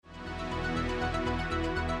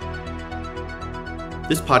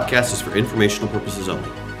This podcast is for informational purposes only.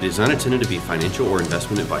 It is not intended to be financial or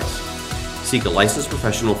investment advice. Seek a licensed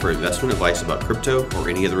professional for investment advice about crypto or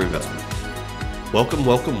any other investment. Welcome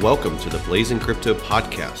to the Blazing Crypto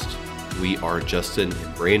Podcast. We are Justin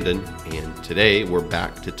and Brandon, and today we're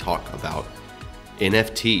back to talk about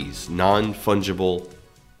NFTs, non-fungible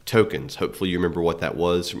tokens. Hopefully you remember what that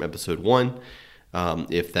was from episode 1.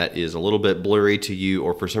 If that is a little bit blurry to you,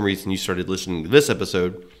 or for some reason you started listening to this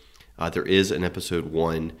episode, there is an episode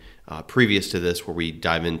 1 previous to this where we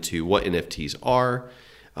dive into what NFTs are,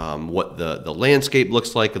 what the landscape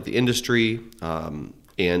looks like of the industry,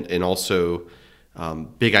 and also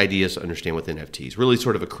big ideas to understand with NFTs. Really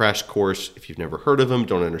sort of a crash course. If you've never heard of them,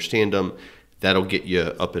 don't understand them, that'll get you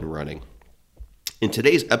up and running. In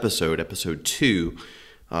today's episode 2,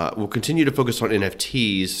 we'll continue to focus on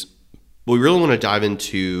NFTs. But we really want to dive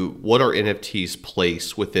into what are NFTs'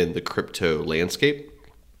 place within the crypto landscape.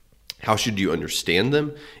 How should you understand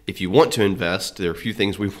them? If you want to invest, there are a few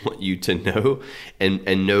things we want you to know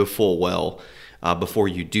and know full well before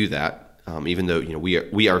you do that, even though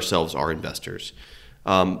we ourselves are investors.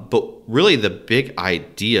 But really the big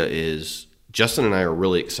idea is Justin and I are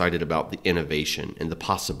really excited about the innovation and the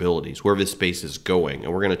possibilities, where this space is going,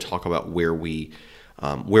 and we're going to talk about where we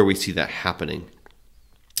see that happening.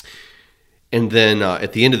 And then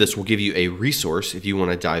at the end of this, we'll give you a resource if you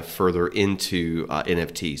want to dive further into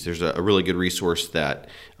NFTs. There's a really good resource that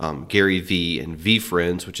Gary V and V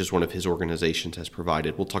Friends, which is one of his organizations, has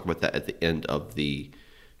provided. We'll talk about that at the end of the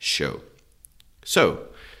show. So,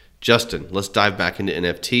 Justin, let's dive back into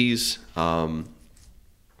NFTs. I've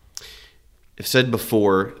said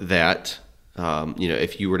before that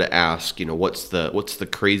if you were to ask, what's the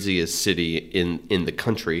craziest city in the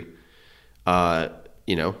country,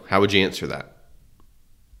 how would you answer that?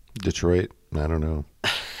 Detroit? I don't know.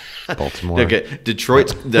 Baltimore? Okay,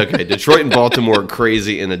 Detroit and Baltimore are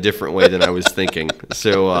crazy in a different way than I was thinking.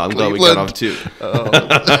 So I'm glad we got off too.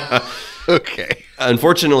 Okay.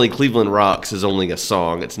 Unfortunately, Cleveland Rocks is only a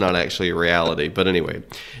song. It's not actually a reality. But anyway,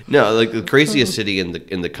 no, like the craziest city in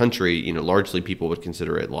the country, largely people would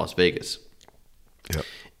consider it Las Vegas. Yep.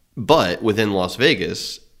 But within Las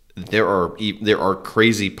Vegas, there are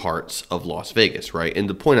crazy parts of Las Vegas, right? And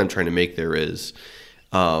the point I'm trying to make there is,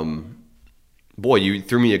 boy, you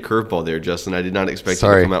threw me a curveball there, Justin. I did not expect you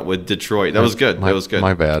to come out with Detroit. That was good. That was good.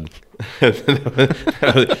 My bad.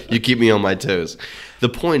 You keep me on my toes. The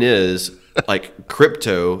point is, like,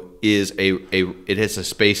 crypto is it has a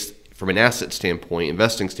space from an asset standpoint,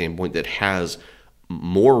 investing standpoint, that has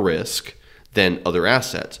more risk than other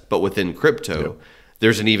assets. But within crypto,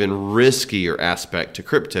 there's an even riskier aspect to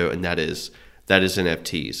crypto, and that is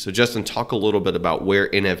NFTs. So, Justin, talk a little bit about where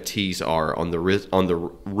NFTs are on the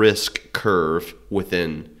risk curve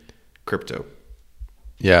within crypto.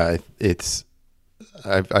 Yeah,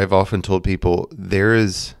 I've often told people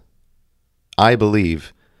I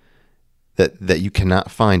believe that you cannot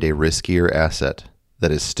find a riskier asset that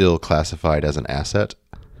is still classified as an asset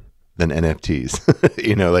than NFTs.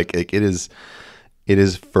 It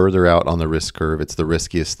is further out on the risk curve. It's the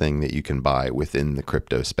riskiest thing that you can buy within the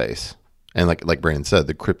crypto space. And like Brandon said,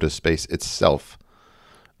 the crypto space itself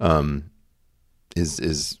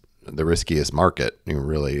is the riskiest market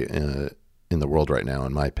really in the world right now,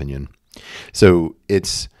 in my opinion. So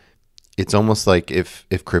it's almost like if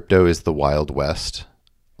crypto is the Wild West,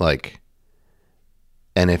 like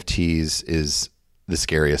NFTs is the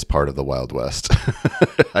scariest part of the Wild West,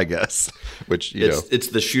 I guess. Which it's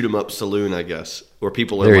the shoot 'em up saloon, I guess, where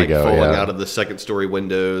people are falling out of the second story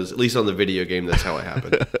windows. At least on the video game, that's how it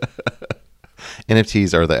happened.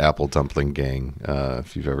 NFTs are the Apple Dumpling Gang.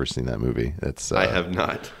 If you've ever seen that movie, I have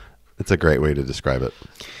not. It's a great way to describe it.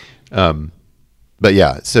 But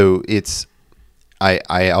yeah, so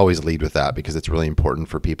I always lead with that because it's really important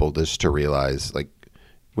for people just to realize, like,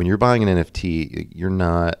 when you're buying an NFT, you're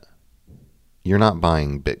not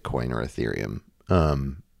buying Bitcoin or Ethereum.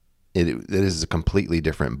 It is a completely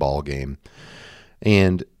different ball game,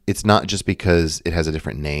 and it's not just because it has a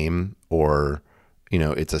different name or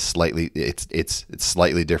it's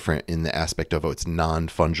slightly different in the aspect of it's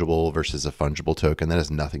non-fungible versus a fungible token. That has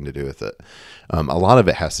nothing to do with it. A lot of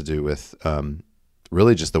it has to do with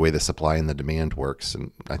really just the way the supply and the demand works,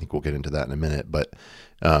 and I think we'll get into that in a minute. But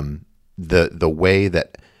the way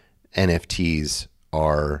that NFTs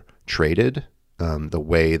are traded, the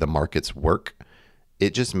way the markets work,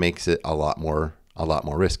 it just makes it a lot more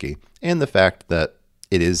risky. And the fact that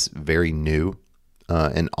it is very new,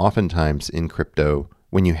 and oftentimes in crypto,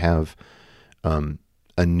 when you have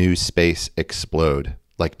a new space explode,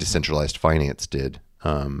 like decentralized finance did,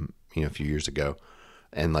 a few years ago,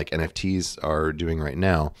 and like NFTs are doing right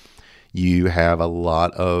now, you have a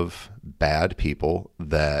lot of bad people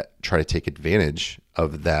that try to take advantage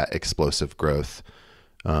of that explosive growth.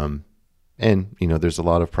 And, there's a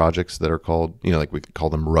lot of projects that are called, like we call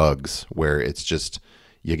them rugs, where it's just,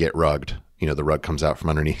 you get rugged, the rug comes out from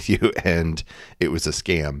underneath you and it was a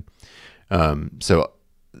scam. So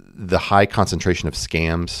the high concentration of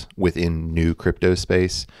scams within new crypto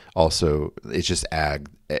space also, it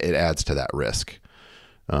adds to that risk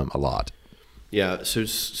a lot. Yeah. So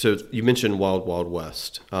you mentioned Wild Wild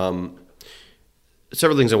West.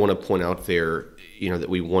 Several things I want to point out there, that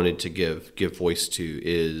we wanted to give voice to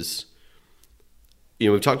is,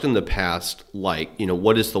 we've talked in the past, like,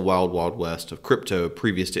 what is the Wild Wild West of crypto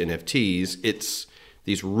previous to NFTs? It's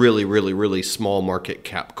these really, really, really small market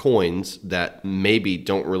cap coins that maybe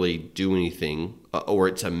don't really do anything, or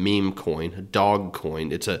it's a meme coin, a dog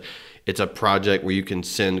coin. It's a project where you can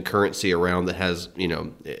send currency around that has,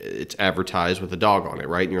 it's advertised with a dog on it,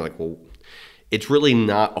 right? And you're like, well, it's really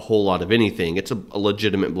not a whole lot of anything. It's a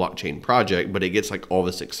legitimate blockchain project, but it gets like all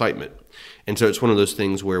this excitement. And so it's one of those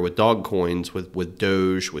things where with dog coins, with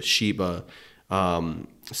Doge, with Shiba,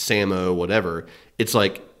 Samo, whatever, it's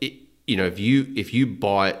like, if you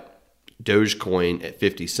bought Dogecoin at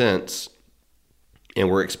 50 cents, and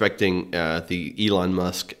we're expecting the Elon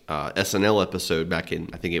Musk SNL episode back in,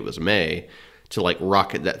 I think it was May, to like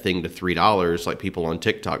rocket that thing to $3, like people on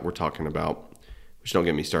TikTok were talking about, which don't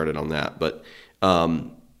get me started on that. But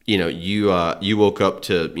you woke up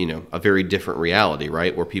to a very different reality,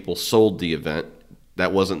 right? Where people sold the event.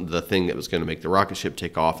 That wasn't the thing that was going to make the rocket ship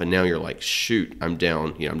take off, and now you're like, shoot, I'm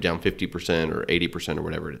down 50% or 80% or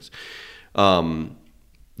whatever it is.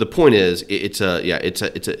 The point is, it's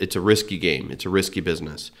a risky game. It's a risky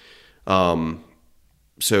business.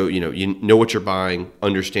 So you know what you're buying,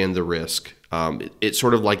 understand the risk. It's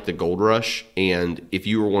sort of like the gold rush, and if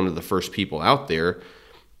you were one of the first people out there,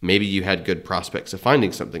 maybe you had good prospects of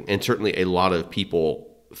finding something. And certainly some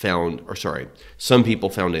people found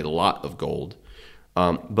a lot of gold.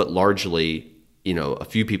 But largely, a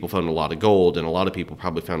few people found a lot of gold, and a lot of people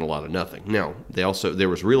probably found a lot of nothing. Now, there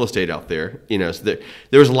was real estate out there, so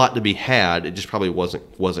there was a lot to be had. It just probably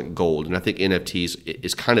wasn't gold. And I think NFTs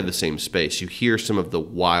is kind of the same space. You hear some of the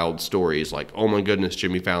wild stories like, oh my goodness,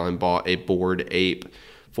 Jimmy Fallon bought a Bored Ape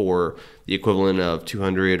for the equivalent of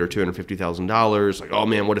 $200,000 or $250,000. Like, oh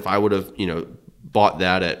man, what if I would have, bought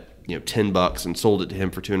that at $10 and sold it to him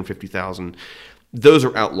for $250,000? Those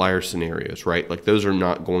are outlier scenarios, right? Like those are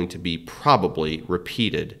not going to be probably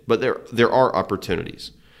repeated, but there are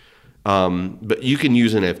opportunities. But you can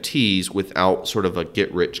use NFTs without sort of a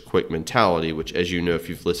get-rich-quick mentality, which, as you know, if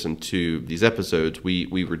you've listened to these episodes, we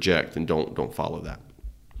reject and don't follow that.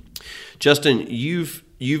 Justin, you've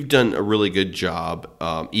done a really good job,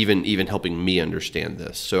 even helping me understand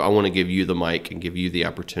this. So I want to give you the mic and give you the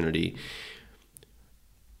opportunity.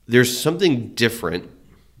 There's something different.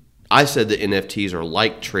 I said that NFTs are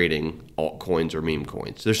like trading altcoins or meme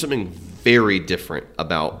coins. There's something very different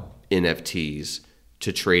about NFTs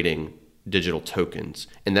to trading digital tokens,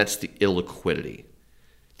 and that's the illiquidity.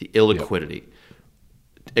 Yep.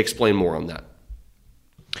 Explain more on that.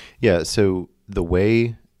 Yeah, so the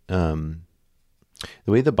way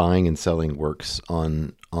the buying and selling works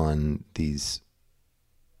on these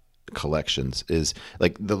collections is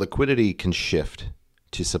like the liquidity can shift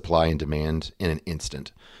to supply and demand in an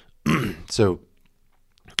instant. So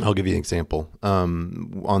I'll give you an example.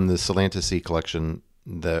 On the Solanta C collection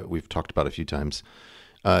that we've talked about a few times,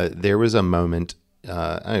 there was a moment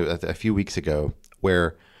a few weeks ago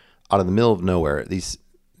where out of the middle of nowhere, these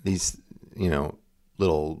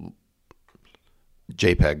little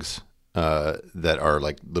JPEGs that are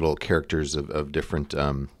like little characters of different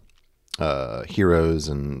heroes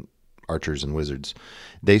and archers and wizards,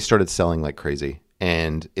 they started selling like crazy.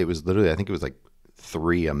 And it was literally, I think it was like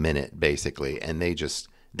 3 a minute basically, and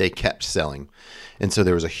they kept selling. And so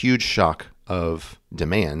there was a huge shock of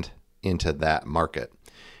demand into that market.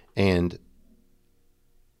 And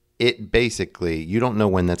it basically, you don't know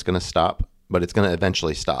when that's going to stop, but it's going to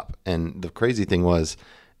eventually stop. And the crazy thing was,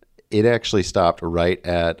 it actually stopped right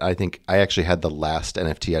at, I think I actually had the last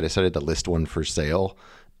NFT. I decided to list one for sale,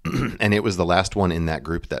 and it was the last one in that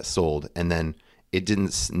group that sold. And then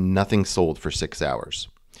nothing sold for 6 hours.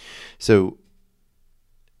 So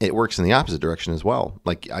it works in the opposite direction as well.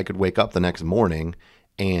 Like I could wake up the next morning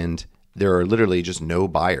and there are literally just no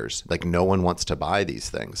buyers. Like no one wants to buy these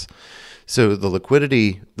things. So the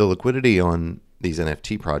liquidity on these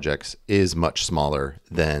NFT projects is much smaller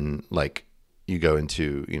than like you go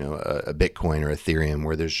into, a Bitcoin or Ethereum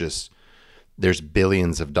where there's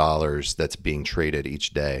billions of dollars that's being traded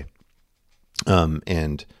each day.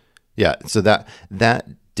 And yeah, so that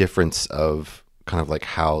difference of kind of like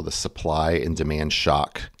how the supply and demand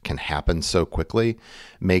shock can happen so quickly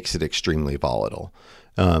makes it extremely volatile.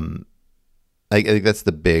 I think that's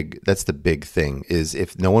the big thing is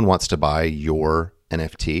if no one wants to buy your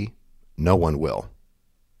NFT, no one will,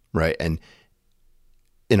 right? And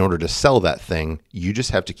in order to sell that thing, you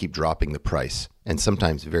just have to keep dropping the price, and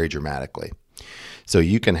sometimes very dramatically. So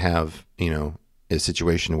you can have, a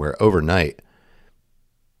situation where overnight,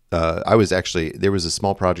 there was a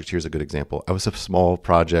small project. Here's a good example. I was a small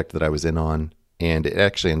project that I was in on, and it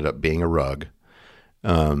actually ended up being a rug.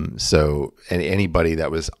 So anybody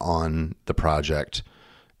that was on the project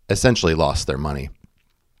essentially lost their money.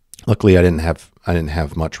 Luckily, I didn't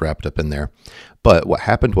have much wrapped up in there. But what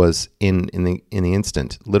happened was in the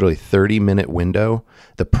instant, literally 30-minute window,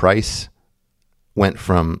 the price went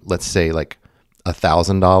from, let's say, like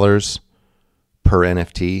 $1,000 per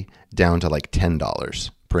NFT down to like $10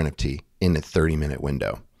 per NFT in a 30-minute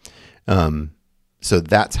window. So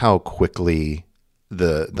that's how quickly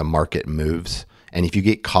the market moves. And if you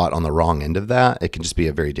get caught on the wrong end of that, it can just be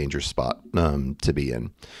a very dangerous spot to be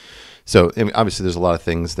in. So obviously there's a lot of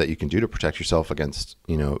things that you can do to protect yourself against,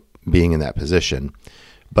 being in that position.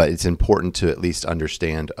 But it's important to at least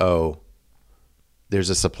understand, there's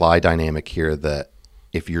a supply dynamic here that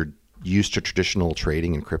if you're used to traditional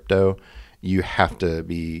trading in crypto, you have to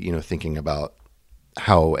be, thinking about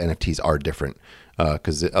how NFTs are different.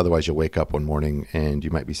 Because otherwise you'll wake up one morning and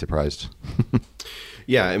you might be surprised.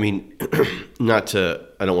 Yeah, I mean, I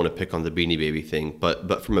don't want to pick on the Beanie Baby thing,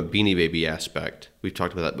 but from a Beanie Baby aspect, we've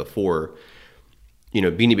talked about that before.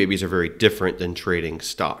 Beanie Babies are very different than trading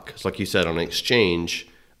stock. It's like you said, on an exchange,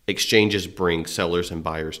 exchanges bring sellers and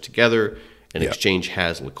buyers together. An exchange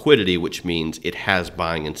has liquidity, which means it has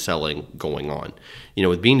buying and selling going on.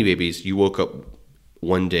 With Beanie Babies, you woke up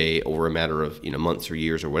one day over a matter of months or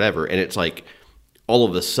years or whatever, and it's like all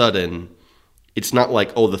of a sudden, it's not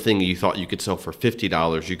like, the thing you thought you could sell for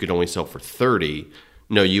 $50, you could only sell for $30.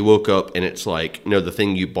 No, you woke up and it's like, no, the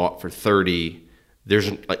thing you bought for $30,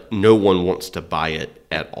 there's like no one wants to buy it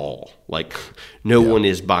at all. Like no one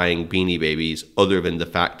is buying Beanie Babies other than the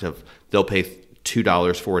fact of they'll pay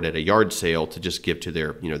 $2 for it at a yard sale to just give to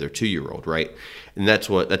their 2-year-old, right? And that's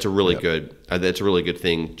a really good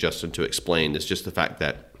thing, Justin, to explain. It's just the fact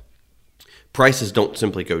that prices don't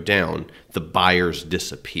simply go down, the buyers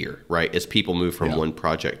disappear, right? As people move from one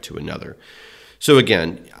project to another. So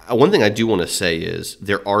again, one thing I do want to say is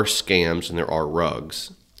there are scams and there are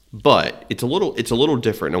rugs, but it's a little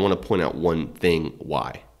different. And I want to point out one thing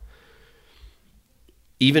why.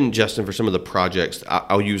 Even, Justin, for some of the projects,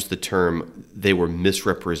 I'll use the term, they were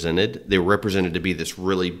misrepresented. They were represented to be this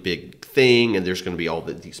really big thing, and there's going to be all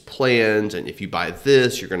these plans, and if you buy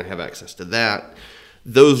this, you're going to have access to that.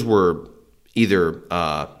 Those were either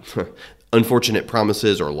unfortunate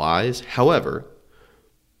promises or lies. However,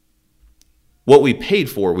 what we paid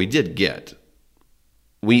for, we did get.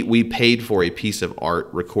 We paid for a piece of art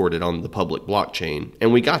recorded on the public blockchain,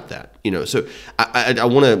 and we got that. So I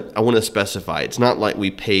want to specify. It's not like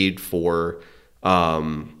we paid for.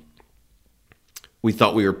 We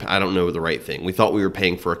thought we were. I don't know the right thing. We thought we were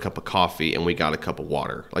paying for a cup of coffee, and we got a cup of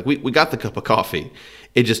water. Like we got the cup of coffee.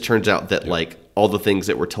 It just turns out that like all the things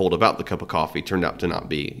that were told about the cup of coffee turned out to not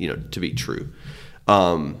be, to be true.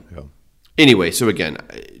 Anyway, so again,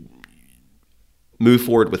 move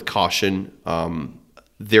forward with caution.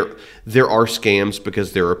 There are scams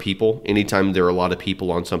because there are people. Anytime there are a lot of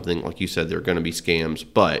people on something, like you said, there are going to be scams,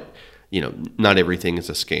 but not everything is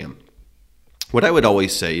a scam. What I would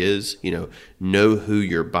always say is, know who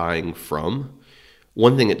you're buying from.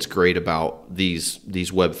 One thing that's great about these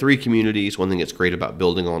Web3 communities, one thing that's great about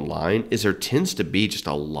building online is there tends to be just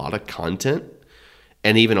a lot of content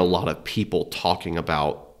and even a lot of people talking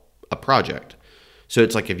about a project. So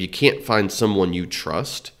it's like if you can't find someone you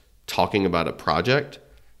trust talking about a project,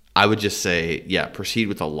 I would just say, proceed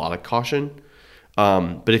with a lot of caution.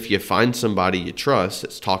 But if you find somebody you trust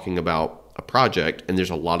that's talking about a project and there's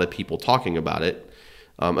a lot of people talking about it,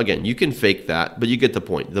 again, you can fake that, but you get the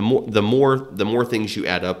point. The more things you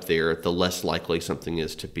add up there, the less likely something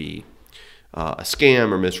is to be a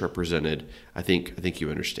scam or misrepresented. I think you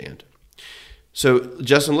understand. So,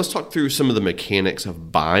 Justin, let's talk through some of the mechanics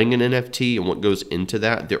of buying an NFT and what goes into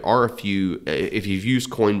that. There are a few. If you've used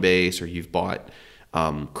Coinbase or you've bought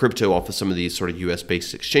crypto off of some of these sort of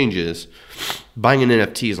US-based exchanges, buying an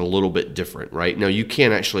NFT is a little bit different, right? Now, you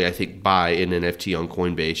can actually, I think, buy an NFT on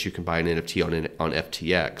Coinbase. You can buy an NFT on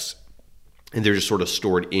FTX, and they're just sort of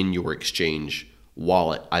stored in your exchange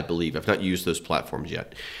wallet, I believe. I've not used those platforms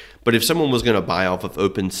yet. But if someone was going to buy off of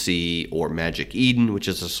OpenSea or Magic Eden, which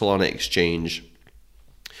is a Solana exchange,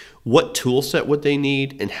 What tool set would they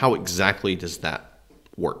need, and how exactly does that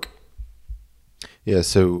work? Yeah,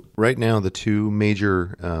 so right now there's two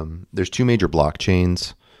major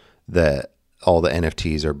blockchains that all the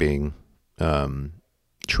NFTs are being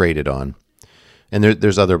traded on. And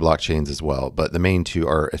there's other blockchains as well, but the main two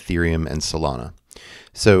are Ethereum and Solana.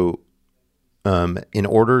 So in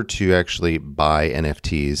order to actually buy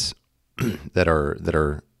NFTs that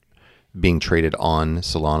are being traded on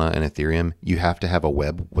Solana and Ethereum, you have to have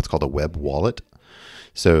what's called a web wallet.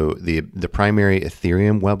 So the primary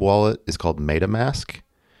Ethereum web wallet is called MetaMask,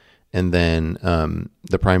 and then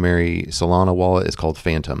the primary Solana wallet is called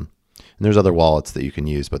Phantom. And there's other wallets that you can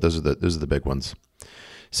use, but those are the big ones.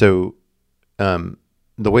 So the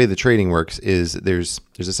way the trading works is there's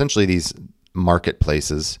essentially these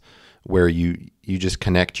marketplaces where you just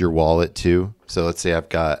connect your wallet to. So let's say I've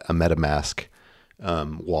got a MetaMask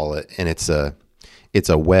wallet, and it's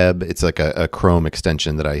like a Chrome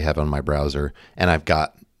extension that I have on my browser, and I've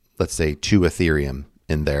got, let's say, 2 Ethereum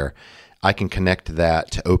in there. I can connect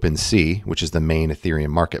that to OpenSea, which is the main Ethereum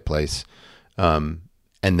marketplace,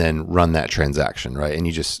 and then run that transaction, right? And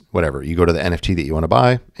you go to the NFT that you want to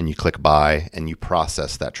buy, and you click buy, and you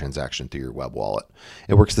process that transaction through your web wallet.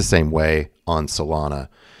 It works the same way on Solana.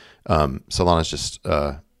 Solana's just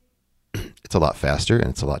it's a lot faster and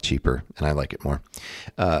it's a lot cheaper, and I like it more.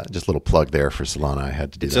 Just a little plug there for Solana. I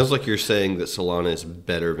had to do that. It sounds like you're saying that Solana is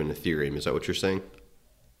better than Ethereum. Is that what you're saying?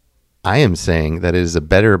 I am saying that it is a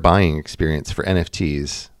better buying experience for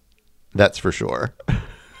NFTs. That's for sure.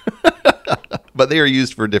 But they are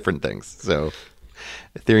used for different things. So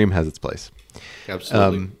Ethereum has its place.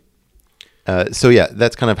 Absolutely. So yeah,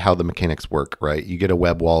 that's kind of how the mechanics work, right? You get a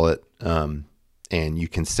web wallet, and you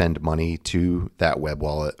can send money to that web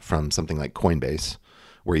wallet from something like Coinbase,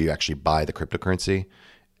 where you actually buy the cryptocurrency.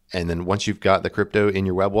 And then once you've got the crypto in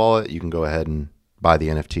your web wallet, you can go ahead and buy the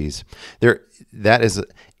NFTs.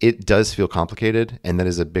 It does feel complicated, and that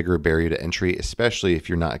is a bigger barrier to entry, especially if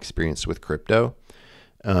you're not experienced with crypto.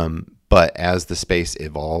 But as the space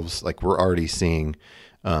evolves, like we're already seeing,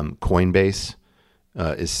 Coinbase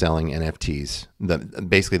is selling NFTs.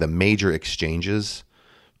 Basically the major exchanges,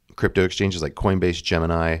 crypto exchanges like Coinbase,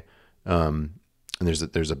 Gemini, and there's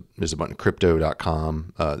a bunch,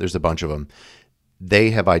 crypto.com. There's a bunch of them.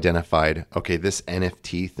 They have identified, okay, this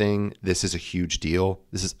NFT thing, this is a huge deal.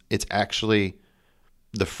 It's actually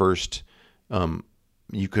the first,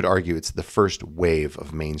 you could argue it's the first wave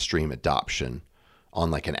of mainstream adoption on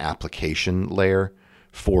like an application layer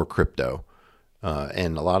for crypto.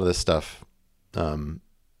 And a lot of this stuff,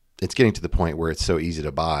 it's getting to the point where it's so easy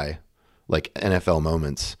to buy, like NFL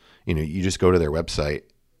Moments. You just go to their website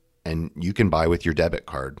and you can buy with your debit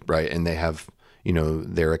card, right? And they have,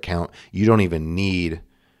 their account. You don't even need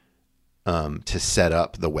to set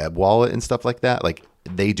up the web wallet and stuff like that. Like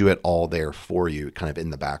they do it all there for you, kind of in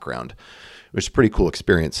the background, which is a pretty cool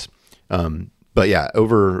experience. But yeah,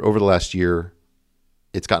 over the last year,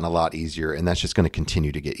 it's gotten a lot easier, and that's just going to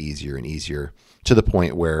continue to get easier and easier to the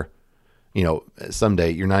point where, someday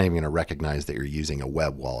you're not even going to recognize that you're using a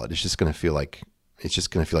web wallet. It's just going to feel like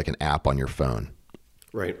an app on your phone.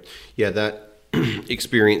 Right. Yeah, that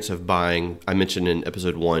experience of buying, I mentioned in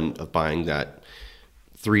episode 1 of buying that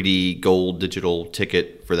 3D gold digital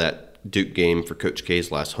ticket for that Duke game for Coach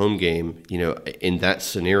K's last home game. In that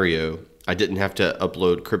scenario, I didn't have to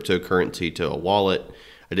upload cryptocurrency to a wallet.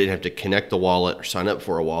 I didn't have to connect the wallet or sign up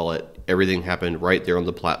for a wallet. Everything happened right there on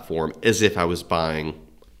the platform, as if I was buying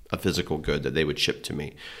a physical good that they would ship to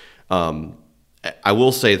me. I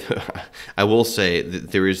will say that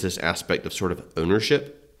there is this aspect of sort of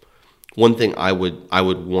ownership. One thing I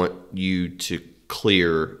would want you to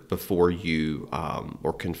clear before you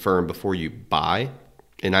or confirm before you buy,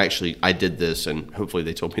 and I did this, and hopefully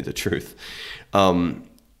they told me the truth.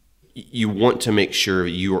 You want to make sure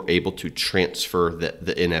you are able to transfer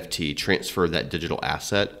the NFT, transfer that digital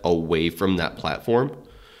asset away from that platform.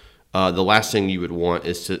 The last thing you would want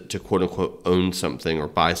is to quote unquote own something or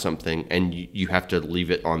buy something, and you have to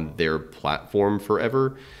leave it on their platform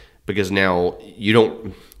forever, because now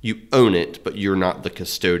you own it, but you're not the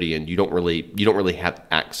custodian. You don't really have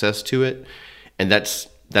access to it, and that's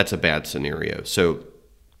a bad scenario. So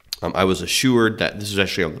I was assured that this is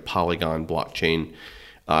actually on the Polygon blockchain.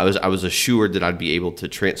 I was assured that I'd be able to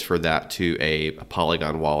transfer that to a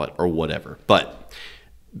Polygon wallet or whatever, but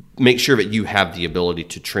make sure that you have the ability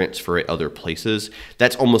to transfer it other places.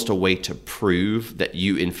 That's almost a way to prove that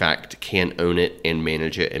you, in fact, can own it and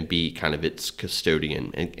manage it and be kind of its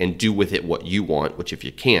custodian and do with it what you want, which if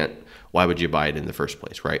you can't, why would you buy it in the first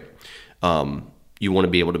place, right? You want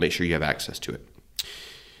to be able to make sure you have access to it.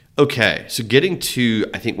 Okay, so getting to,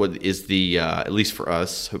 I think, what is the, at least for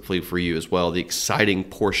us, hopefully for you as well, the exciting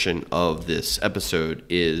portion of this episode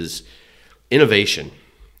is innovation.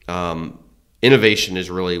 Innovation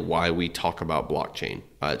is really why we talk about blockchain.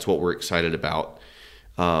 It's what we're excited about.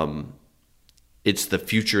 It's the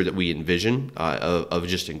future that we envision of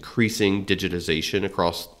just increasing digitization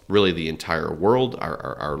across really the entire world,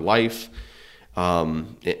 our life,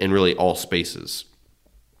 and really all spaces.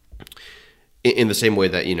 In the same way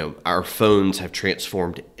that, our phones have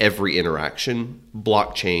transformed every interaction,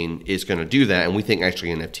 blockchain is going to do that. And we think actually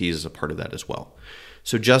NFTs is a part of that as well.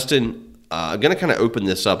 So Justin, I'm going to kind of open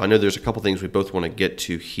this up. I know there's a couple things we both want to get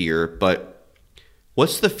to here, but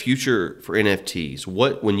what's the future for NFTs?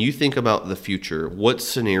 When you think about the future, what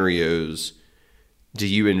scenarios do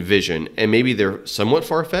you envision? And maybe they're somewhat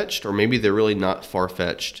far-fetched, or maybe they're really not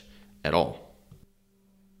far-fetched at all.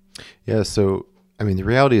 Yeah, so the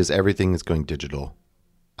reality is everything is going digital.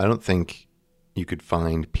 I don't think you could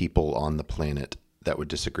find people on the planet that would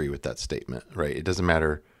disagree with that statement, right? It doesn't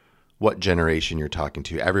matter what generation you're talking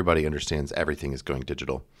to. Everybody understands everything is going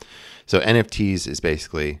digital. So NFTs is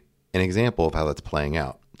basically an example of how that's playing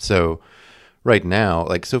out. So right now,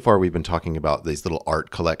 so far we've been talking about these little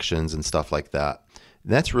art collections and stuff like that.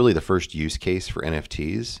 That's really the first use case for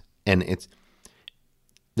NFTs. And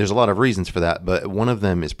there's a lot of reasons for that, but one of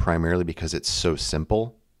them is primarily because it's so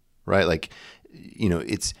simple, right?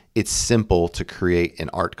 It's simple to create an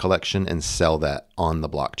art collection and sell that on the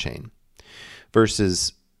blockchain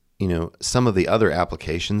versus, some of the other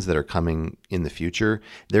applications that are coming in the future.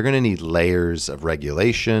 They're going to need layers of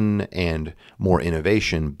regulation and more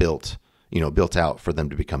innovation built out for them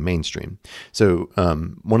to become mainstream. So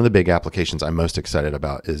one of the big applications I'm most excited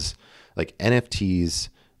about is NFTs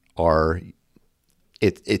are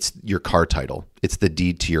it's your car title. It's the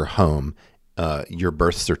deed to your home, your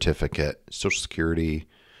birth certificate, Social Security,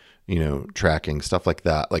 tracking, stuff like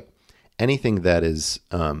that. Anything that is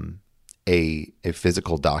a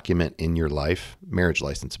physical document in your life, marriage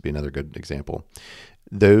license would be another good example.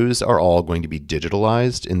 Those are all going to be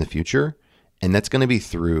digitalized in the future, and that's going to be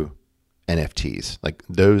through NFTs.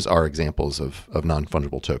 Those are examples of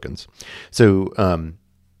non-fungible tokens. So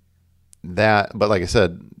but like I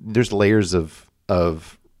said, there's layers of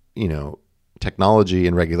technology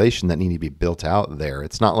and regulation that need to be built out there.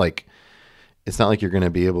 It's not like you're going to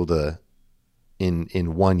be able to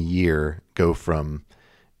in 1 year go from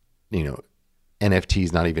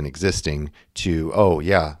NFTs not even existing to,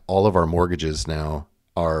 all of our mortgages now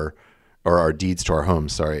or our deeds to our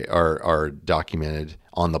homes, are documented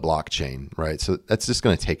on the blockchain, right? So that's just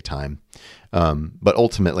going to take time. But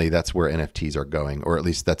ultimately that's where NFTs are going, or at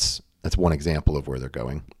least that's one example of where they're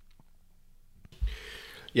going.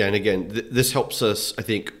 Yeah, and again, this helps us, I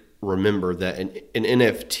think, remember that an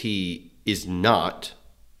NFT is not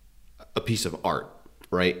a piece of art,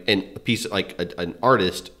 right? And a piece an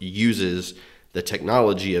artist uses the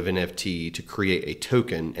technology of NFT to create a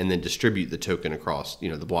token and then distribute the token across, the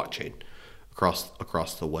blockchain,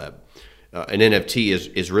 across the web. An NFT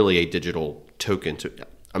is really a digital token.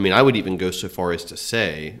 I would even go so far as to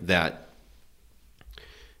say that,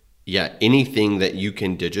 anything that you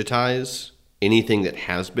can digitize, anything that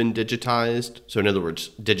has been digitized. So in other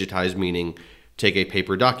words, digitized meaning take a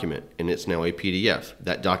paper document and it's now a PDF.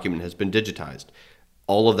 That document has been digitized.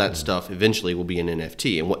 All of that stuff eventually will be an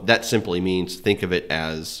NFT. And what that simply means, think of it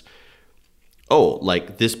as,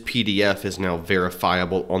 this PDF is now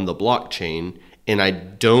verifiable on the blockchain, and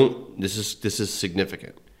this is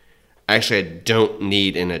significant. Actually, I don't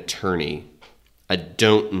need an attorney. I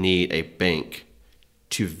don't need a bank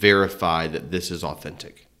to verify that this is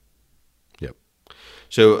authentic. Yep.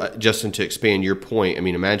 So, Justin, to expand your point,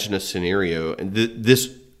 imagine a scenario, and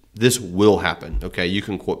this will happen. Okay, you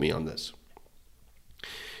can quote me on this.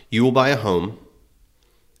 You will buy a home,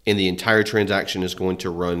 and the entire transaction is going to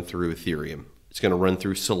run through Ethereum. It's going to run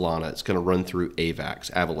through Solana. It's going to run through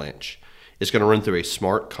Avalanche. It's going to run through a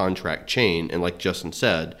smart contract chain. And like Justin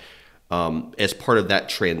said, as part of that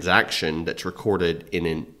transaction that's recorded in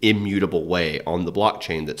an immutable way on the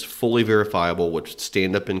blockchain that's fully verifiable, which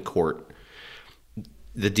stand up in court,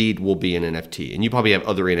 the deed will be an NFT. And you probably have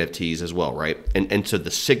other NFTs as well, right? And so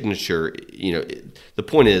the signature, the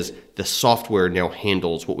point is the software now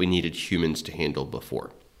handles what we needed humans to handle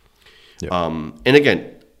before. Yep. And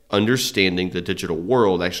again, understanding the digital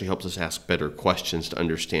world actually helps us ask better questions to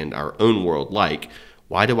understand our own world. Like,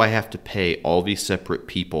 why do I have to pay all these separate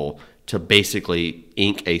people to basically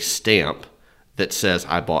ink a stamp that says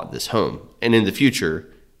I bought this home? And in the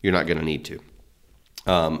future, you're not going to need to.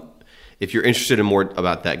 If you're interested in more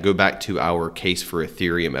about that, go back to our Case for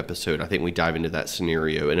Ethereum episode. I think we dive into that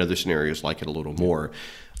scenario and other scenarios like it a little more.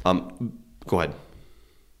 Go ahead.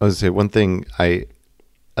 I was gonna say one thing.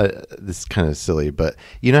 This is kind of silly, but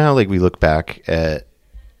you know how like we look back at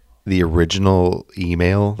the original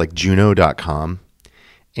email, like Juno.com,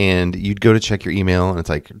 and you'd go to check your email, and it's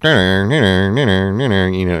like, you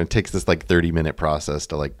know, it takes this like 30-minute process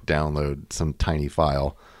to like download some tiny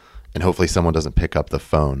file, and hopefully someone doesn't pick up the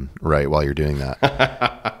phone right while you're doing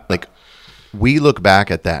that. Like, we look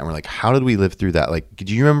back at that and we're like, how did we live through that? Like,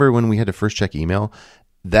 do you remember when we had to first check email?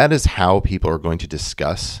 That is how people are going to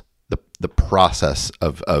discuss the process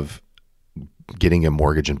of getting a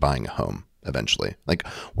mortgage and buying a home eventually. Like,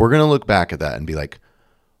 we're going to look back at that and be like,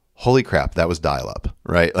 holy crap, that was dial up,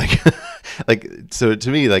 right? Like, so to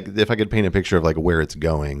me, like, if I could paint a picture of like where it's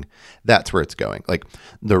going, that's where it's going. Like,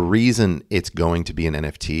 the reason it's going to be an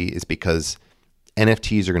NFT is because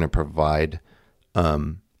NFTs are going to provide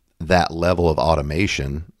that level of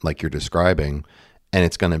automation, like you're describing, and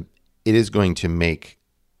it is going to make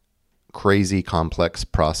crazy complex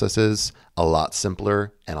processes a lot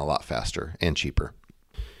simpler and a lot faster and cheaper.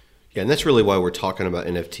 Yeah, and that's really why we're talking about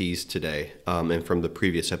NFTs today. And from the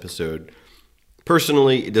previous episode,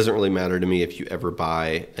 personally, it doesn't really matter to me if you ever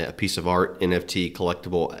buy a piece of art, NFT,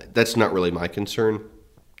 collectible. That's not really my concern.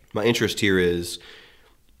 My interest here is,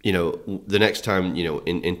 you know, the next time, you know,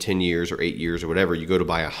 in 10 years or 8 years or whatever, you go to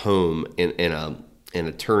buy a home and an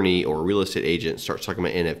attorney or a real estate agent starts talking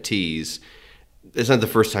about NFTs, it's not the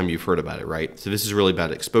first time you've heard about it, right? So this is really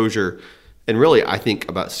about exposure. And really, I think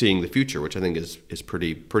about seeing the future, which I think is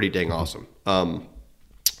pretty dang awesome.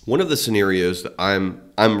 One of the scenarios that I'm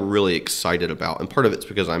really excited about, and part of it's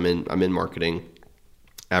because I'm in marketing,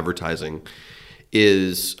 advertising,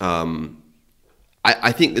 is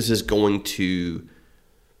I think this is going to,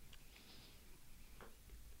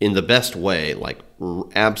 in the best way, like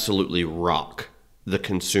absolutely rock the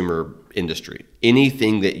consumer industry.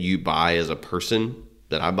 Anything that you buy as a person,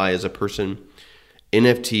 that I buy as a person,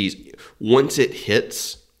 NFTs, once it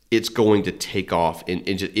hits, it's going to take off and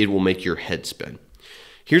it will make your head spin.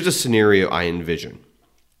 Here's a scenario I envision.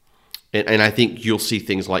 And I think you'll see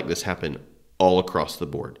things like this happen all across the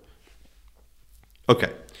board.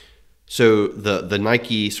 Okay. So the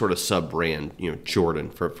Nike sort of sub-brand, you know,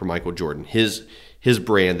 Jordan, for Michael Jordan, his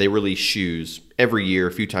brand, they release shoes every year,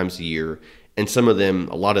 a few times a year. And some of them,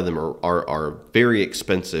 a lot of them are very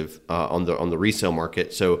expensive on the resale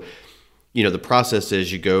market. So, you know, the process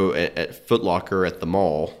is you go at Foot Locker at the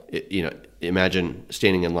mall. You know, imagine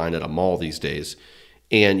standing in line at a mall these days,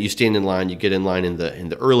 and you stand in line. You get in line in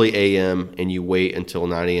the early a.m. and you wait until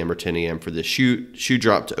 9 a.m. or 10 a.m. for the shoe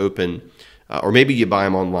drop to open, or maybe you buy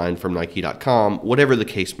them online from Nike.com. Whatever the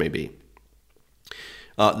case may be.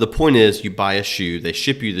 The point is, you buy a shoe, they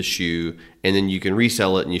ship you the shoe, and then you can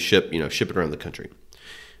resell it and you ship it around the country.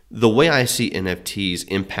 The way I see NFTs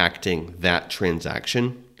impacting that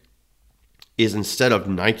transaction is, instead of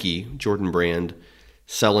Nike, Jordan brand,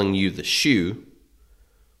 selling you the shoe,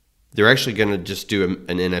 they're actually going to just do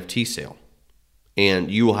an NFT sale.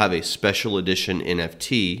 And you will have a special edition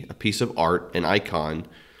NFT, a piece of art, an icon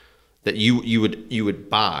that you would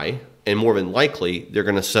buy. And more than likely, they're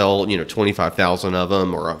going to sell, 25,000 of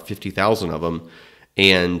them or 50,000 of them.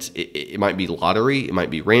 And it might be lottery. It might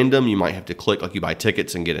be random. You might have to click, like you buy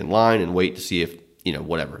tickets and get in line and wait to see if,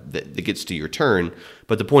 whatever, that gets to your turn.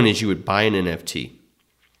 But the point is, you would buy an NFT.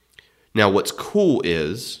 Now, what's cool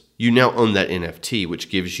is you now own that NFT, which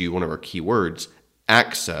gives you one of our keywords,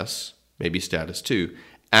 access, maybe status too,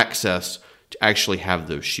 access to actually have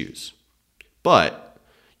those shoes. But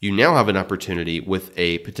you now have an opportunity with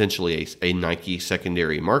potentially a Nike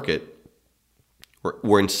secondary market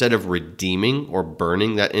where instead of redeeming or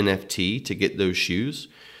burning that NFT to get those shoes,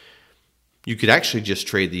 you could actually just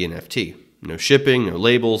trade the NFT. No shipping, no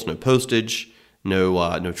labels, no postage,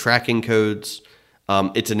 no tracking codes.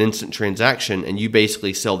 It's an instant transaction, and you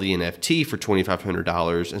basically sell the NFT for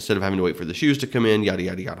 $2,500 instead of having to wait for the shoes to come in, yada,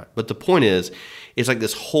 yada, yada. But the point is, it's like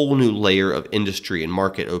this whole new layer of industry and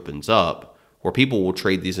market opens up where people will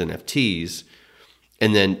trade these NFTs,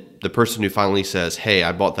 and then the person who finally says, hey,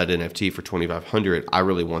 I bought that NFT for $2,500, I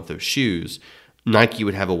really want those shoes, Nike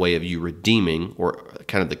would have a way of you redeeming, or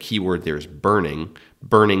kind of the keyword there is burning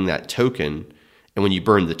that token, and when you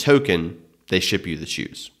burn the token, they ship you the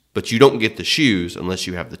shoes. But you don't get the shoes unless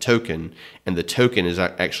you have the token, and the token is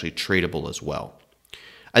actually tradable as well.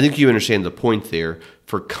 I think you understand the point there.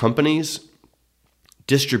 For companies,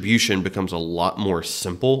 distribution becomes a lot more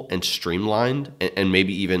simple and streamlined, and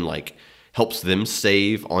maybe even like helps them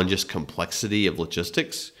save on just complexity of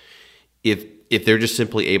logistics if they're just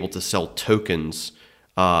simply able to sell tokens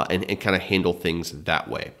and kind of handle things that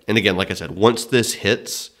way. And again, like I said, once this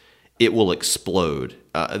hits, it will explode.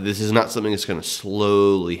 This is not something that's going to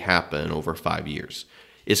slowly happen over 5 years.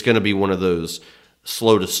 It's going to be one of those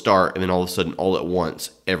slow to start, and then all of a sudden, all at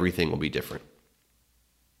once, everything will be different.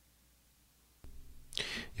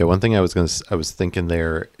 Yeah, one thing I was thinking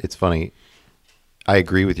there. It's funny. I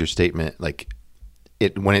agree with your statement. Like,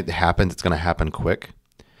 when it happens, it's going to happen quick.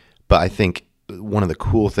 But I think one of the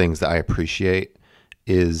cool things that I appreciate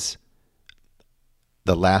is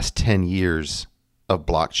the last 10 years of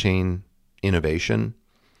blockchain innovation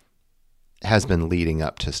has been leading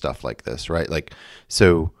up to stuff like this, right? Like,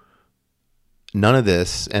 so none of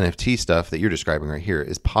this NFT stuff that you're describing right here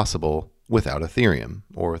is possible without Ethereum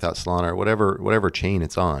or without Solana or whatever chain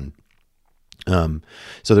it's on.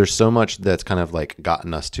 So there's so much that's kind of like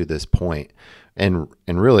gotten us to this point. And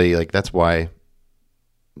really, like, that's why,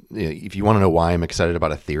 if you want to know why I'm excited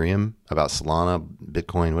about Ethereum, about Solana,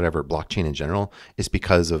 Bitcoin, whatever, blockchain in general, it's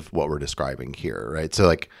because of what we're describing here, right? So,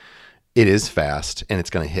 like, it is fast and it's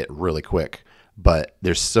going to hit really quick, but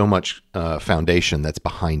there's so much foundation that's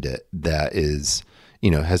behind it that is,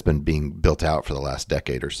 has been being built out for the last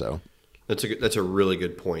decade or so. That's a really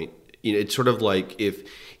good point. It's sort of like,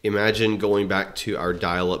 imagine going back to our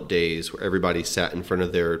dial-up days where everybody sat in front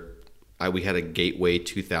of we had a Gateway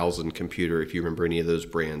 2000 computer, if you remember any of those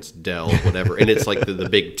brands, Dell, whatever. And it's like the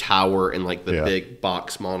big tower and like the big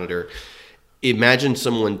box monitor. Imagine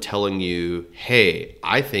someone telling you, hey,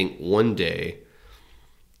 I think one day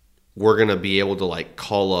we're going to be able to like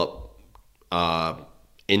call up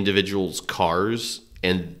individuals' cars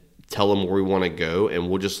and tell them where we want to go, and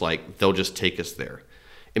they'll just take us there.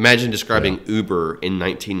 Imagine describing Uber in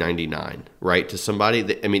 1999, right, to somebody.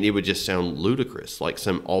 It would just sound ludicrous, like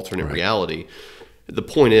some alternate reality. The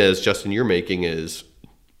point is, Justin, you're making is,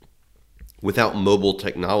 without mobile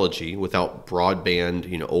technology, without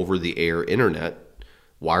broadband, over-the-air internet,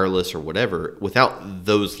 wireless or whatever, without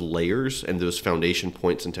those layers and those foundation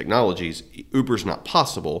points and technologies, Uber's not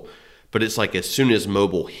possible. But it's like as soon as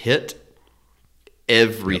mobile hit,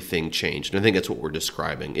 everything changed. And I think that's what we're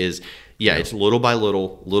describing is, it's little by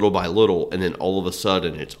little, and then all of a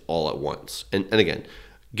sudden it's all at once. And again,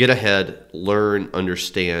 get ahead, learn,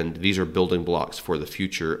 understand. These are building blocks for the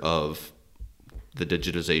future of the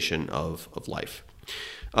digitization of life.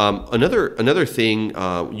 Another thing,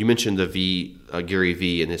 you mentioned the Gary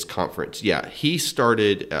Vee and his conference. Yeah, he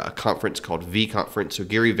started a conference called V Conference. So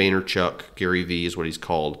Gary Vaynerchuk, Gary Vee is what he's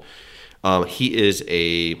called. He's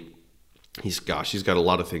got a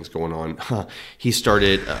lot of things going on. He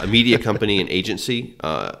started a media company and agency.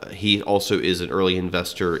 He also is an early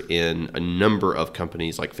investor in a number of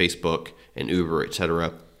companies like Facebook and Uber, et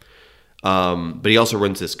cetera. But he also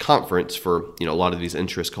runs this conference for a lot of these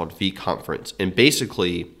interests called V Conference. And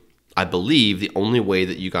basically, I believe the only way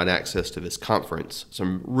that you got access to this conference,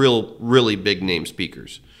 some really big name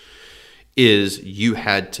speakers, is you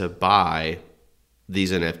had to buy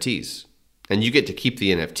these NFTs. And you get to keep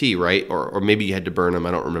the NFT, right? Or maybe you had to burn them.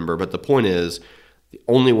 I don't remember. But the point is, the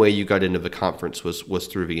only way you got into the conference was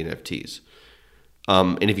through the NFTs.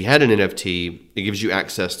 And if you had an NFT, it gives you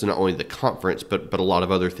access to not only the conference, but a lot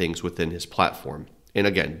of other things within his platform. And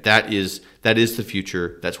again, that is the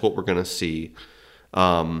future. That's what we're going to see.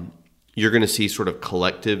 You're going to see sort of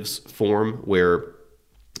collectives form where,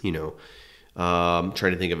 I'm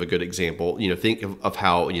trying to think of a good example. Think of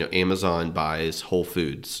how Amazon buys Whole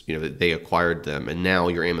Foods. They acquired them, and now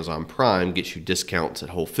your Amazon Prime gets you discounts at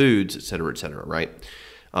Whole Foods, et cetera, right?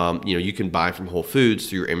 You can buy from Whole Foods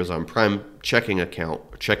through your Amazon Prime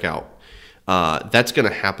checkout. That's going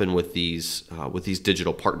to happen with these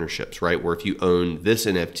digital partnerships, right? Where if you own this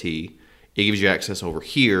NFT, it gives you access over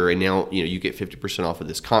here, and now you get 50% off of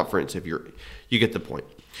this conference. You get the point.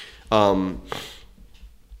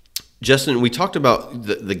 Justin, we talked about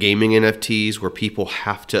the gaming NFTs where people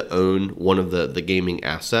have to own one of the gaming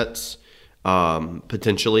assets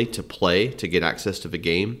potentially to get access to the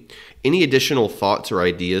game. Any additional thoughts or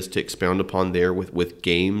ideas to expound upon there with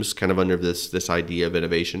games kind of under this idea of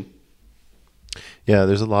innovation? Yeah,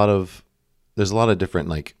 there's a lot of different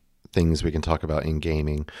like things we can talk about in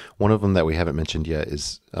gaming. One of them that we haven't mentioned yet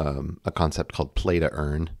is a concept called play to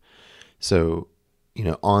earn. So,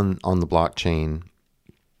 on the blockchain,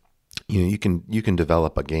 you can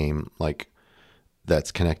develop a game like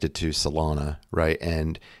that's connected to Solana, right?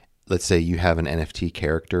 And let's say you have an NFT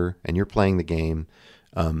character and you're playing the game.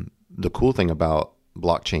 The cool thing about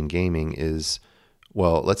blockchain gaming is,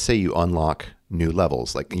 well, let's say you unlock new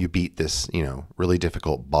levels, like you beat this, really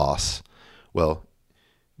difficult boss. Well,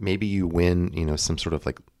 maybe you win, some sort of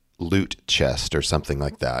like loot chest or something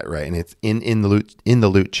like that, right? And it's in the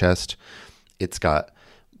loot chest, it's got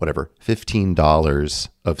whatever, $15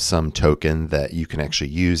 of some token that you can actually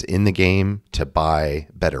use in the game to buy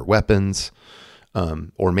better weapons.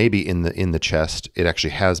 Or maybe in the chest, it actually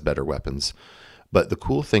has better weapons. But the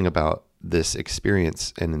cool thing about this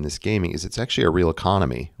experience and in this gaming is it's actually a real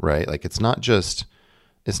economy, right? Like it's not just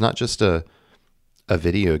a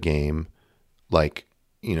video game. Like,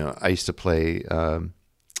 I used to play the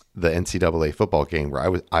NCAA football game where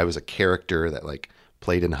I was a character that like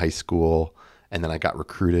played in high school, and then I got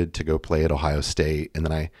recruited to go play at Ohio State, and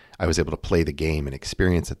then I was able to play the game and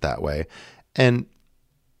experience it that way. And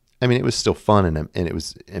I mean, it was still fun and it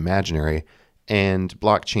was imaginary. And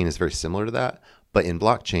blockchain is very similar to that. But in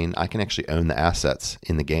blockchain, I can actually own the assets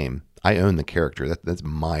in the game. I own the character. That's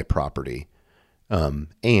my property.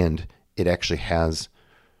 And it actually has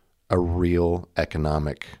a real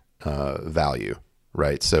economic value,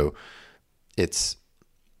 right? So it's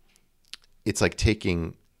like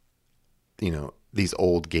taking, these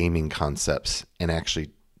old gaming concepts and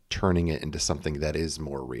actually turning it into something that is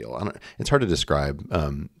more real. It's hard to describe,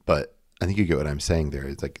 but I think you get what I'm saying there.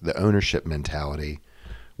 It's like the ownership mentality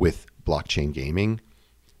with blockchain gaming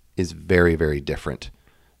is very, very different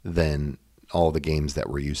than all the games that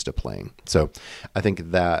we're used to playing. So I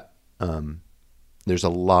think that there's a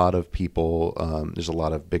lot of people, there's a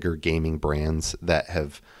lot of bigger gaming brands that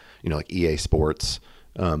have, like EA Sports,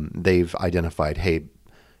 they've identified, hey,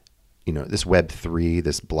 this Web3,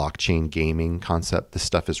 this blockchain gaming concept, this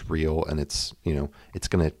stuff is real, and it's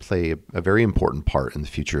going to play a very important part in the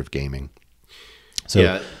future of gaming. So,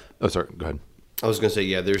 yeah. Oh, sorry. Go ahead. I was going to say,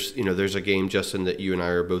 yeah, there's a game, Justin, that you and I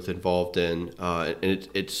are both involved in, and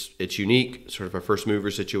it's unique, sort of a first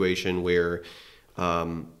mover situation where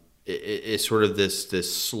it's sort of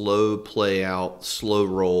this slow play out, slow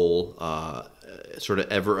roll, sort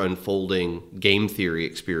of ever unfolding game theory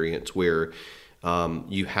experience where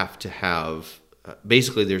you have to have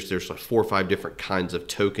basically there's like 4 or 5 different kinds of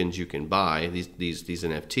tokens you can buy, these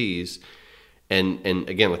NFTs. And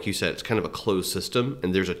again, like you said, it's kind of a closed system,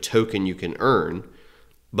 and there's a token you can earn.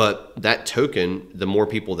 But that token, the more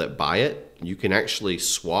people that buy it, you can actually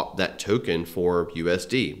swap that token for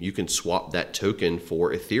USD. You can swap that token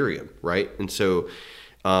for Ethereum, right? And so,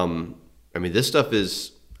 this stuff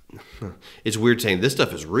is, it's weird saying this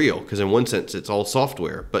stuff is real because in one sense it's all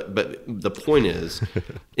software. But the point is,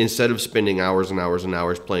 instead of spending hours and hours and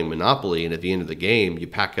hours playing Monopoly, and at the end of the game you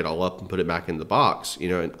pack it all up and put it back in the box,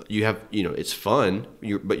 and you have, it's fun,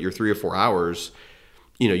 but you're 3 or 4 hours,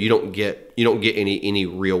 you don't get any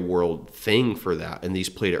real world thing for that. And these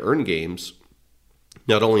play to earn games,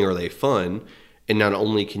 not only are they fun, and not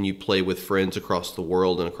only can you play with friends across the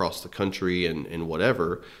world and across the country and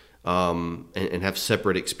whatever, and have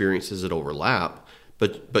separate experiences that overlap,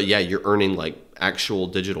 but yeah, you're earning like actual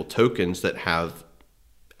digital tokens that have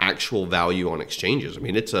actual value on exchanges. I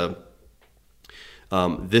mean, it's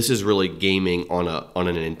this is really gaming on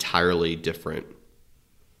an entirely different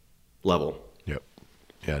level. Yep.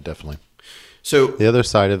 Yeah, definitely. So the other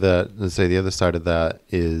side of that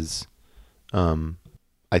is,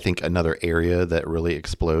 I think another area that really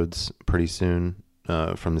explodes pretty soon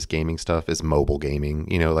from this gaming stuff is mobile gaming.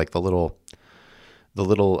 Like the little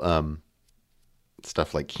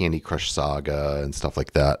stuff like Candy Crush Saga and stuff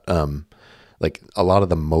like that. Like a lot of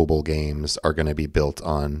the mobile games are going to be built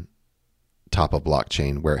on top of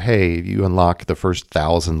blockchain, where, hey, you unlock the first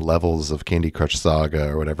 1,000 levels of Candy Crush Saga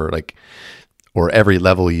or whatever, or every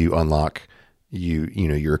level you unlock,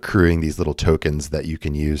 you're accruing these little tokens that you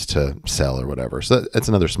can use to sell or whatever. So that's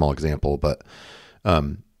another small example, but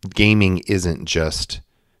gaming isn't just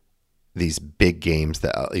these big games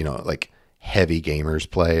that, like heavy gamers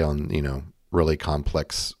play on, really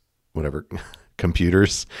complex, whatever,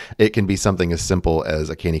 computers. It can be something as simple as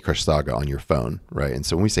a Candy Crush Saga on your phone, right? And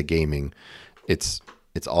so when we say gaming, it's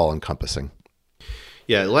all encompassing.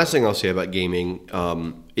 Yeah, the last thing I'll say about gaming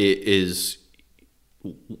is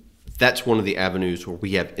that's one of the avenues where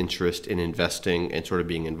we have interest in investing and sort of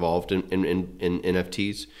being involved in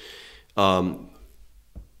NFTs.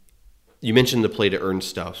 You mentioned the play to earn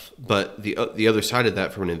stuff, but the other side of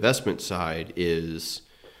that from an investment side is,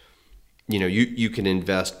 you can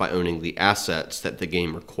invest by owning the assets that the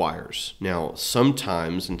game requires. Now,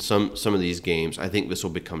 sometimes in some of these games, I think this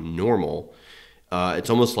will become normal. It's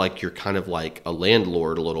almost like you're kind of like a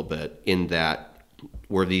landlord a little bit, in that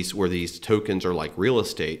where these tokens are like real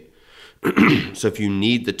estate. So if you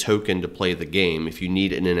need the token to play the game, if you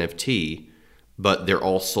need an NFT, but they're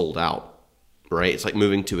all sold out, right? It's like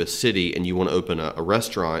moving to a city and you want to open a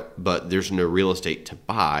restaurant, but there's no real estate to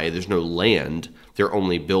buy. There's no land. There are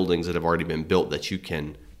only buildings that have already been built that you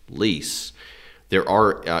can lease. there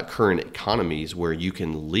are current economies where you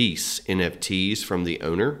can lease NFTs from the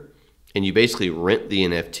owner, and you basically rent the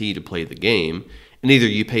NFT to play the game. And either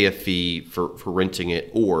you pay a fee for renting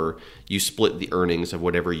it, or you split the earnings of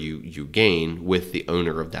whatever you gain with the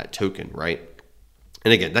owner of that token, right?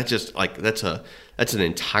 And again, that's just like that's an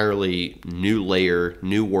entirely new layer,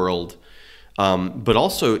 new world. But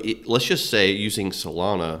also, let's just say using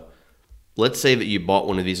Solana, let's say that you bought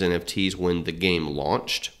one of these NFTs when the game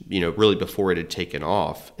launched, really before it had taken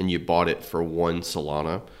off, and you bought it for 1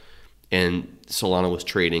 Solana, and Solana was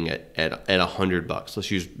trading at $100.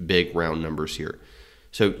 Let's use big round numbers here.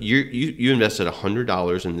 So you invested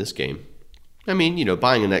 $100 in this game. I mean,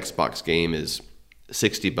 buying an Xbox game is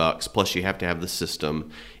 $60, plus you have to have the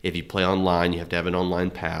system. If you play online, you have to have an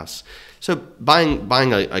online pass. So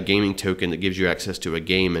buying a gaming token that gives you access to a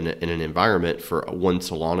game in an environment for 1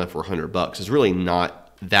 Solana for $100 is really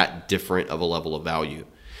not that different of a level of value.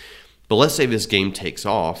 But let's say this game takes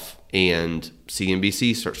off and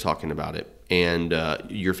CNBC starts talking about it, and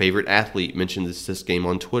your favorite athlete mentions this game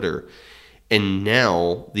on Twitter. And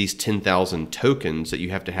now these 10,000 tokens that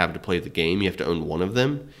you have to play the game, you have to own one of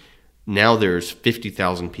them. Now there's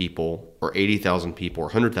 50,000 people or 80,000 people or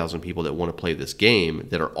 100,000 people that want to play this game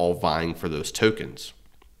that are all vying for those tokens.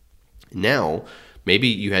 Now, maybe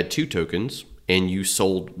you had 2 tokens and you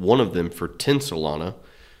sold one of them for 10 Solana,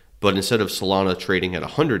 but instead of Solana trading at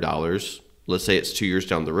 $100, let's say it's 2 years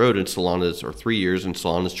down the road and or 3 years and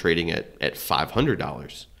Solana's trading at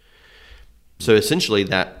 $500. So essentially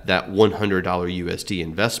that $100 USD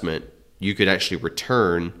investment, you could actually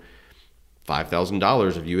return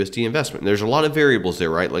 $5,000 of USD investment. And there's a lot of variables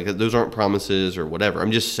there, right? Like those aren't promises or whatever.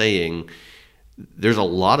 I'm just saying there's a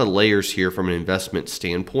lot of layers here from an investment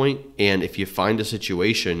standpoint. And if you find a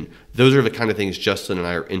situation, those are the kind of things Justin and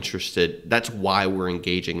I are interested. That's why we're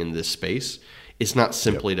engaging in this space. It's not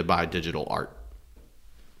simply to buy digital art.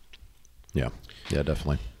 Yeah,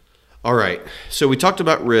 definitely. All right. So we talked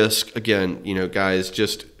about risk. Again, guys,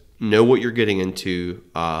 just know what you're getting into.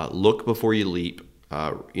 Look before you leap.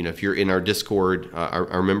 If you're in our Discord,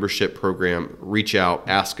 our membership program, reach out,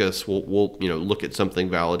 ask us. We'll look at something,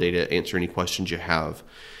 validate it, answer any questions you have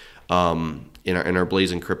in our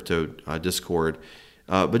Blazing Crypto Discord.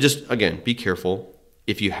 But just, again, be careful.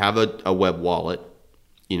 If you have a web wallet,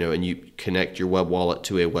 and you connect your web wallet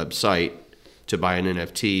to a website to buy an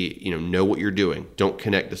NFT, know what you're doing. Don't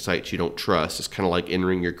connect to sites you don't trust. It's kind of like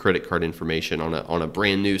entering your credit card information on a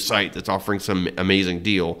brand new site that's offering some amazing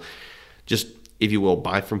deal. Just, if you will,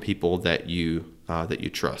 buy from people that you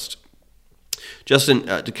trust. Justin,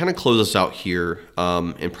 to kind of close us out here,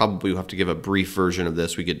 and probably we'll have to give a brief version of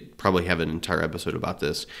this. We could probably have an entire episode about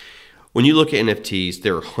this. When you look at NFTs,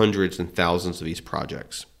 there are hundreds and thousands of these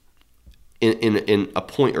projects. In a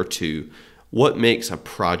point or two, what makes a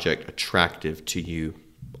project attractive to you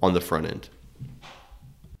on the front end?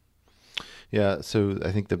 Yeah, so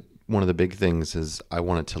I think one of the big things is I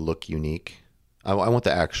want it to look unique. I want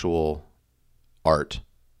the actual art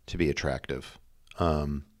to be attractive.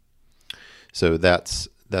 So that's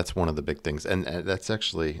one of the big things. And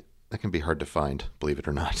that can be hard to find, believe it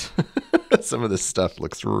or not. Some of this stuff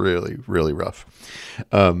looks really, really rough.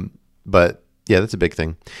 But yeah, that's a big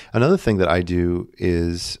thing. Another thing that I do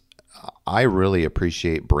is I really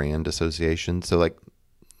appreciate brand association. So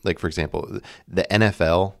like for example, the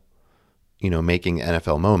NFL, making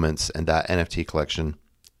NFL moments and that NFT collection,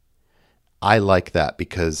 I like that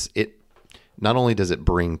because it not only does it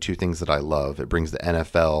bring 2 things that I love, it brings the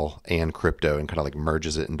NFL and crypto and kind of like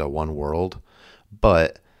merges it into one world.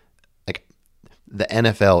 But like the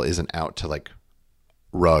NFL isn't out to like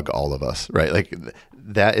rug all of us, right? Like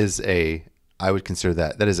I would consider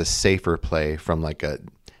that is a safer play from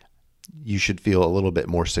you should feel a little bit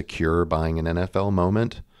more secure buying an NFL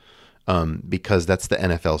moment, because that's the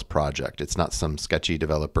NFL's project. It's not some sketchy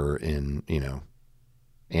developer in,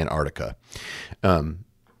 Antarctica.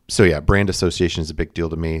 So yeah, brand association is a big deal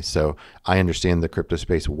to me. So I understand the crypto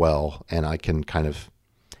space well, and I can kind of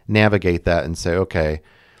navigate that and say, okay,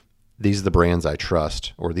 these are the brands I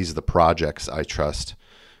trust, or these are the projects I trust.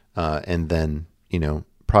 And then,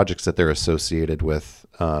 projects that they're associated with,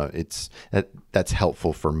 that's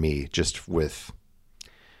helpful for me, just with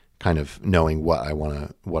kind of knowing what I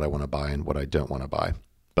want to buy and what I don't want to buy.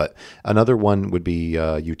 But another one would be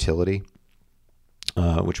utility,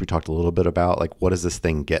 which we talked a little bit about. Like, what does this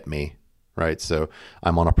thing get me, right? So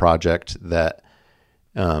I'm on a project that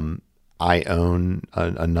I own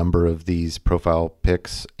a number of these profile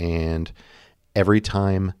pics, and every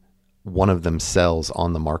time one of them sells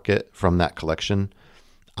on the market from that collection,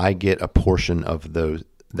 I get a portion of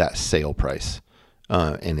that sale price.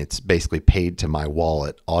 and it's basically paid to my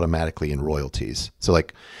wallet automatically in royalties. So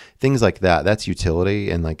like things like that, that's utility.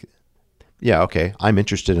 And like, yeah, okay, I'm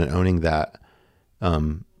interested in owning that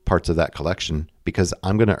parts of that collection because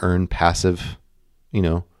I'm going to earn passive,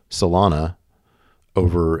 Solana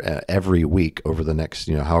over every week over the next,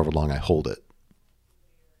 however long I hold it.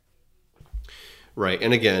 Right.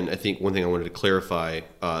 And again, I think one thing I wanted to clarify,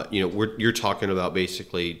 you're talking about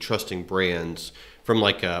basically trusting brands from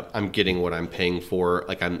like I'm getting what I'm paying for,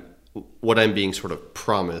 like what I'm being sort of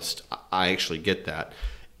promised. I actually get that.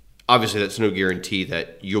 Obviously, that's no guarantee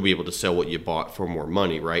that you'll be able to sell what you bought for more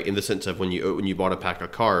money, right? In the sense of when you bought a pack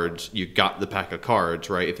of cards, you got the pack of cards,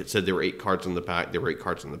 right? If it said there were 8 cards in the pack, there were 8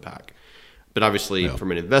 cards in the pack. But obviously,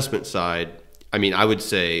 from an investment side, I would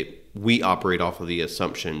say we operate off of the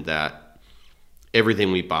assumption that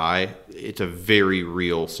everything we buy, it's a very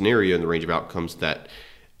real scenario in the range of outcomes that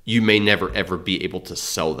you may never ever be able to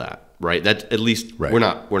sell that, right? That's at least we're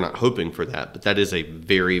not hoping for that, but that is a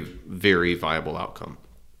very, very viable outcome.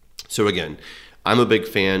 So again, I'm a big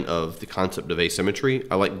fan of the concept of asymmetry.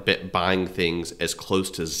 I like buying things as close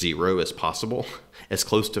to zero as possible, as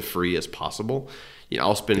close to free as possible.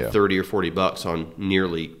 I'll spend $30 or $40 on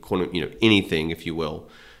nearly anything, if you will.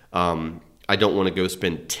 I don't want to go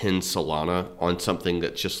spend 10 Solana on something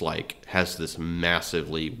that just like has this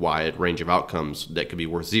massively wide range of outcomes that could be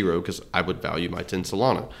worth zero because I would value my 10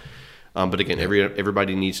 Solana. But again,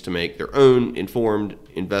 everybody needs to make their own informed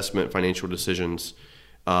investment financial decisions.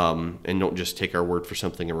 And don't just take our word for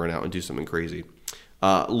something and run out and do something crazy.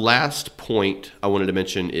 Last point I wanted to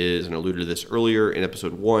mention is, and I alluded to this earlier in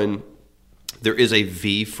episode 1, there is a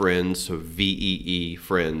VFriends, so VEE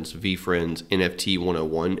Friends, VFriends NFT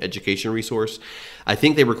 101 education resource. I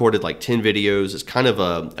think they recorded like 10 videos. It's kind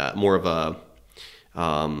of more of a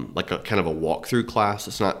kind of a walkthrough class.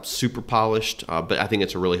 It's not super polished, but I think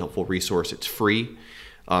it's a really helpful resource. It's free.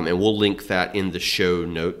 And we'll link that in the show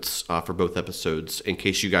notes for both episodes in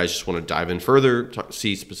case you guys just want to dive in further,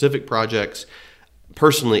 see specific projects.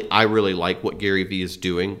 Personally, I really like what Gary Vee is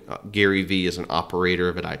doing. Gary Vee is an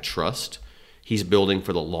operator that I trust. He's building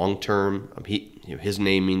for the long term. His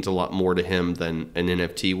name means a lot more to him than an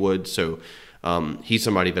NFT would. So he's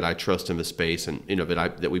somebody that I trust in the space and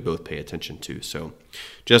that we both pay attention to. So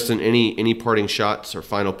Justin, any parting shots or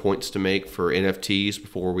final points to make for NFTs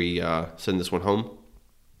before we send this one home?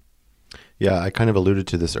 Yeah, I kind of alluded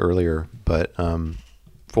to this earlier, but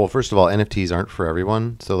first of all, NFTs aren't for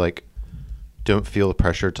everyone. So like, don't feel the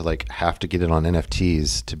pressure to like have to get in on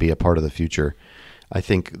NFTs to be a part of the future. I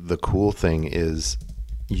think the cool thing is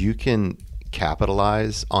you can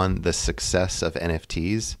capitalize on the success of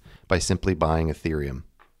NFTs by simply buying Ethereum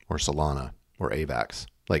or Solana or AVAX.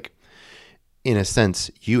 Like, in a sense,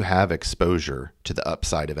 you have exposure to the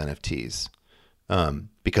upside of NFTs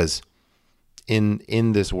because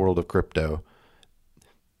in this world of crypto,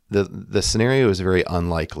 the scenario is very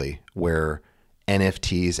unlikely where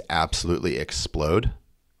NFTs absolutely explode,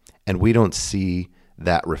 and we don't see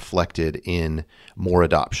that reflected in more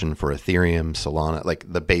adoption for Ethereum, Solana,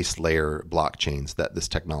 like the base layer blockchains that this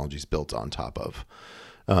technology is built on top of.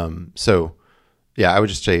 So yeah, I would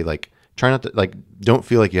just say like, try not to don't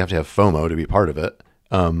feel like you have to have FOMO to be part of it.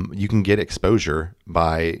 You can get exposure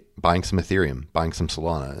by buying some Ethereum, buying some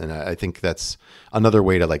Solana. And I think that's another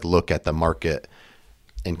way to like look at the market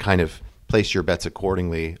and kind of place your bets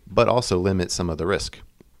accordingly, but also limit some of the risk.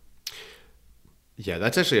 Yeah,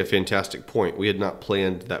 that's actually a fantastic point. We had not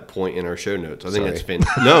planned that point in our show notes. I think that's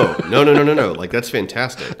fantastic. No. Like, that's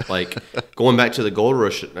fantastic. Like, going back to the gold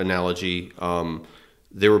rush analogy,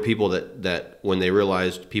 there were people that when they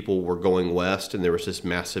realized people were going west and there was this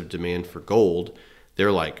massive demand for gold,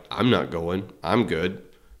 they're like, I'm not going, I'm good.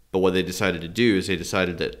 But what they decided to do is they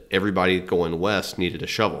decided that everybody going west needed a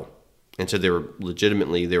shovel. And so there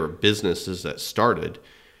were businesses that started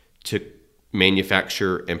to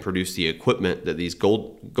manufacture and produce the equipment that these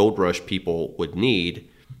gold rush people would need.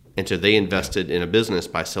 And so they invested in a business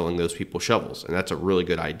by selling those people shovels. And that's a really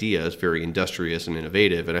good idea. It's very industrious and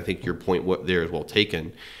innovative. And I think your point there is well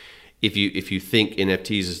taken. If you think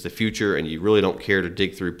NFTs is the future and you really don't care to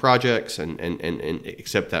dig through projects and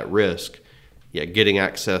accept that risk, getting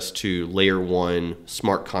access to layer 1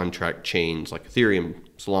 smart contract chains like Ethereum,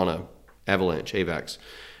 Solana, Avalanche, AVAX,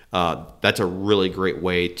 that's a really great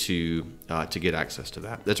way to get access to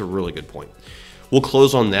that. That's a really good point. We'll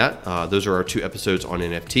close on that. Those are our 2 episodes on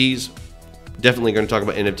NFTs. Definitely going to talk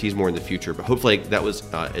about NFTs more in the future, but hopefully that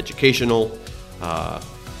was educational,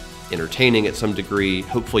 entertaining at some degree.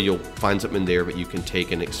 Hopefully you'll find something there that you can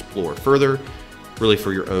take and explore further, really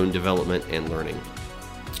for your own development and learning.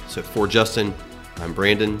 So for Justin, I'm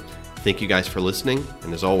Brandon. Thank you guys for listening,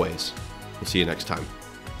 and as always, We'll see you next time.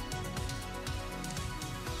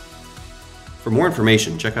 For more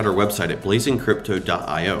information, check out our website at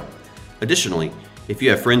blazingcrypto.io. Additionally, if you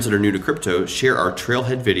have friends that are new to crypto, share our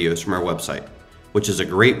trailhead videos from our website, which is a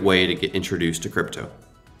great way to get introduced to crypto.